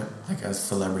booth rent, like a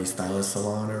celebrity stylist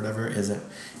salon or whatever isn't.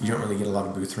 You don't really get a lot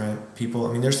of booth rent people.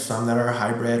 I mean, there's some that are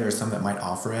hybrid or some that might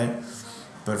offer it,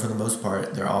 but for the most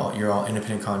part, you're all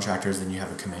independent contractors and you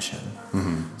have a commission.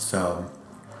 So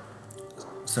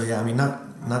yeah, I mean,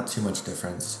 not too much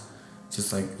difference,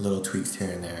 just like little tweaks here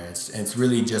and there. It's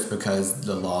really just because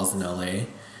the laws in LA,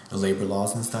 the labor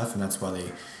laws and stuff, and that's why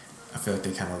I feel like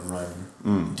they kind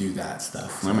of do that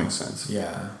stuff. So, that makes sense.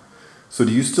 Yeah. So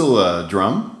do you still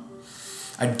drum?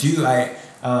 I do.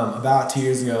 About 2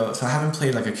 years ago, so I haven't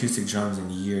played like acoustic drums in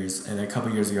years, and a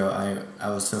couple years ago I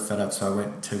was so fed up, so I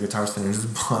went to Guitar Center and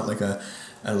just bought like an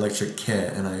electric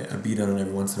kit, and I beat on it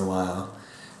every once in a while.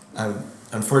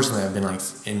 Unfortunately, I've been like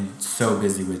so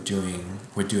busy with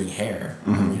doing hair. I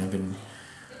mean,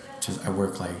 I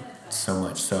work like so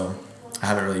much, so I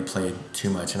haven't really played too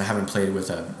much, and I haven't played with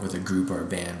a group or a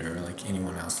band or like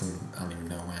anyone else, and I don't even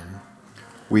know when.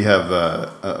 We have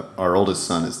our oldest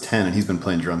son is 10, and he's been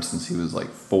playing drums since he was like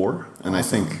 4. And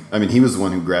Awesome. I think he was the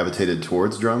one who gravitated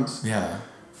towards drums. Yeah.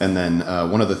 And then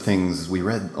one of the things we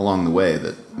read along the way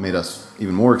that made us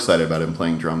even more excited about him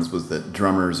playing drums was that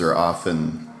drummers are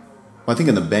often, I think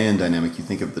in the band dynamic, you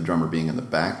think of the drummer being in the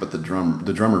back, but the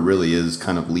drummer really is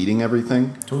kind of leading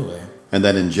everything. Totally. And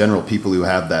that in general, people who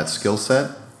have that skill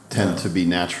set tend to be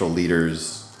natural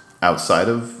leaders outside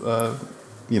of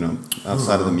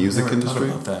outside of the music industry.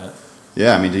 Thought about that.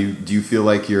 Yeah, I mean, do you feel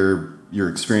like your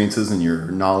experiences and your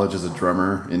knowledge as a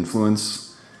drummer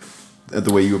influence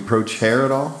the way you approach hair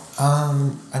at all?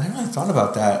 I never really thought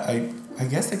about that. I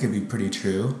guess that could be pretty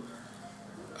true.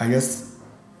 I guess,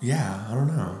 yeah, I don't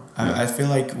know. I feel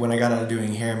like when I got out of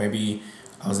doing hair, maybe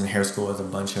I was in hair school with a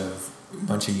bunch of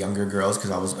younger girls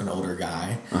because I was an older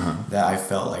guy. That I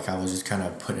felt like I was just kind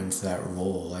of put into that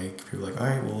role. Like people were like, all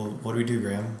right, well, what do we do,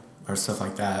 Graham? Or stuff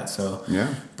like that. So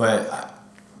yeah, but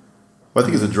I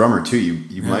think as a drummer too,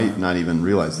 you might not even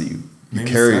realize that you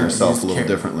carry yourself a little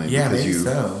differently. Yeah, because maybe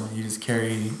so. You just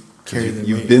carry the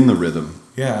you've weight. been the rhythm.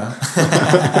 Yeah.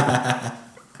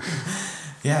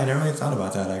 Yeah, I never really thought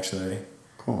about that actually.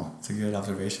 Cool. It's a good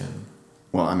observation.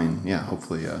 Well, I mean, yeah,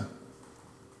 hopefully the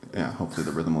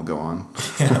rhythm will go on.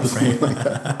 Yeah, right. Like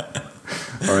that.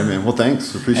 All right, man. Well,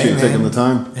 thanks. Appreciate you taking the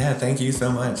time. Yeah, thank you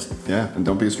so much. Yeah, and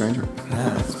don't be a stranger.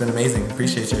 Yeah, it's been amazing.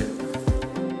 Appreciate you.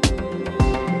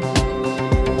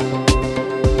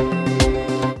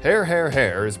 Hair, Hair,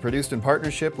 Hair is produced in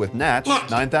partnership with Natch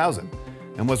 9000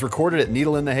 and was recorded at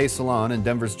Needle in the Hay Salon in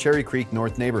Denver's Cherry Creek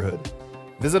North neighborhood.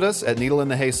 Visit us at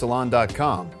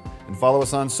needleinthehaysalon.com and follow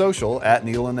us on social at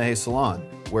Needle in the Hay Salon,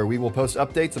 where we will post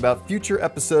updates about future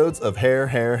episodes of Hair,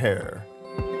 Hair, Hair.